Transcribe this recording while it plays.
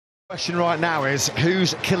Question right now is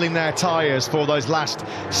who's killing their tyres for those last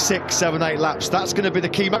 6, 7, 8 laps. That's going to be the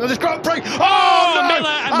key match of this Grand Prix. Oh no! Miller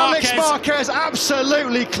and Alex Marquez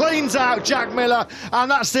absolutely cleans out Jack Miller, and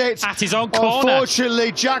that's it. At his own corner.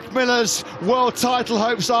 Unfortunately, Jack Miller's world title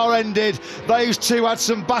hopes are ended. Those two had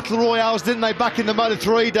some battle royales, didn't they, back in the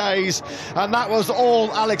Moto3 days, and that was all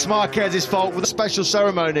Alex Marquez's fault, with a special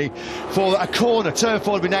ceremony for a corner. Turn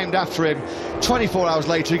 4 to be named after him. 24 hours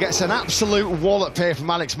later, he gets an absolute wallop here from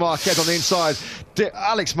Alex Marquez on the inside.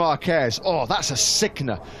 Alex Marquez, oh, that's a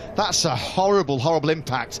sickener. That's a horrible, horrible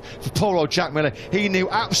impact for poor old Jack Miller. He knew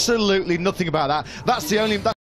absolutely nothing about that. That's the only...